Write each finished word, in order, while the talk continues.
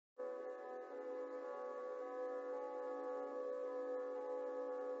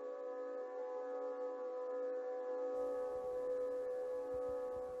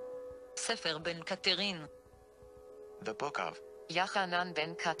ספר בן קתרין. The book of Jachanan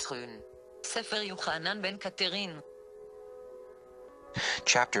ben Kathryn. ספר יוחנן בן קתרין.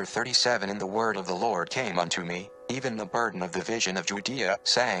 Chapter 37. In the word of the Lord came unto me, even the burden of the vision of Judea,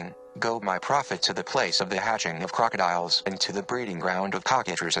 saying, Go, my prophet, to the place of the hatching of crocodiles, and to the breeding ground of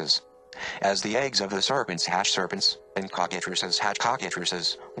cockatrices. As the eggs of the serpents hatch serpents, and cockatrices hatch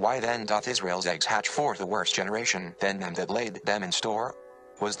cockatrices, why then doth Israel's eggs hatch forth a worse generation than them that laid them in store?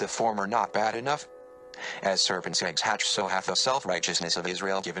 Was the former not bad enough? As serpents' eggs hatch, so hath the self-righteousness of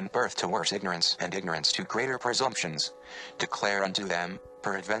Israel given birth to worse ignorance, and ignorance to greater presumptions. Declare unto them,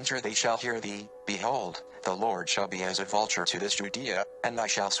 peradventure they shall hear thee, Behold, the Lord shall be as a vulture to this Judea, and I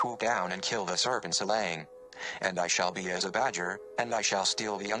shall swoop down and kill the serpents a-laying. And I shall be as a badger, and I shall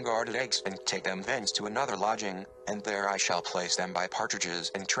steal the unguarded eggs, and take them thence to another lodging, and there I shall place them by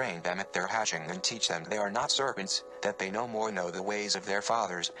partridges, and train them at their hatching, and teach them they are not serpents, that they no more know the ways of their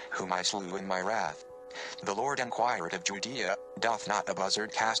fathers, whom I slew in my wrath. The Lord inquired of Judea, Doth not a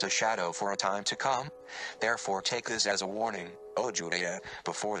buzzard cast a shadow for a time to come? Therefore take this as a warning, O Judea,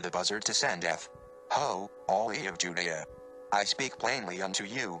 before the buzzard descendeth. Ho, all ye of Judea! I speak plainly unto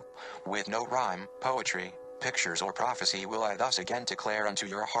you, with no rhyme, poetry, pictures or prophecy will I thus again declare unto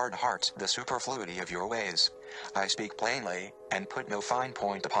your hard hearts the superfluity of your ways. I speak plainly, and put no fine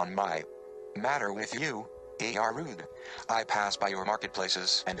point upon my matter with you. Ye are rude. I pass by your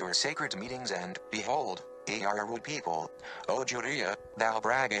marketplaces and your sacred meetings, and, behold, ye are a rude people. O Judea, thou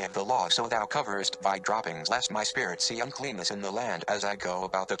braggest of the law, so thou coverest thy droppings, lest my spirit see uncleanness in the land as I go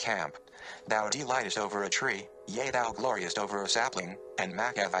about the camp. Thou delightest over a tree, yea, thou gloriest over a sapling, and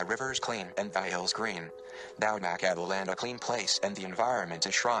makest thy rivers clean and thy hills green. Thou makest the land a clean place and the environment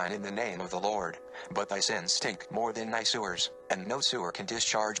a shrine in the name of the Lord. But thy sins stink more than thy sewers, and no sewer can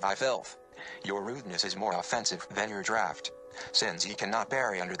discharge thy filth. Your rudeness is more offensive than your draught. Sins ye cannot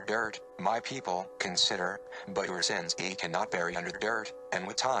bury under dirt, my people, consider, but your sins ye cannot bury under dirt, and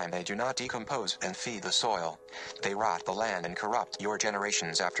with time they do not decompose and feed the soil. They rot the land and corrupt your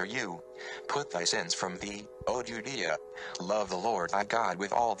generations after you. Put thy sins from thee, O Judea. Love the Lord thy God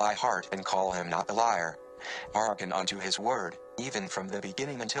with all thy heart, and call him not a liar. Hearken unto his word, even from the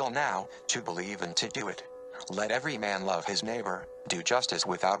beginning until now, to believe and to do it. Let every man love his neighbor, do justice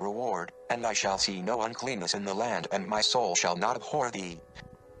without reward, and I shall see no uncleanness in the land, and my soul shall not abhor thee.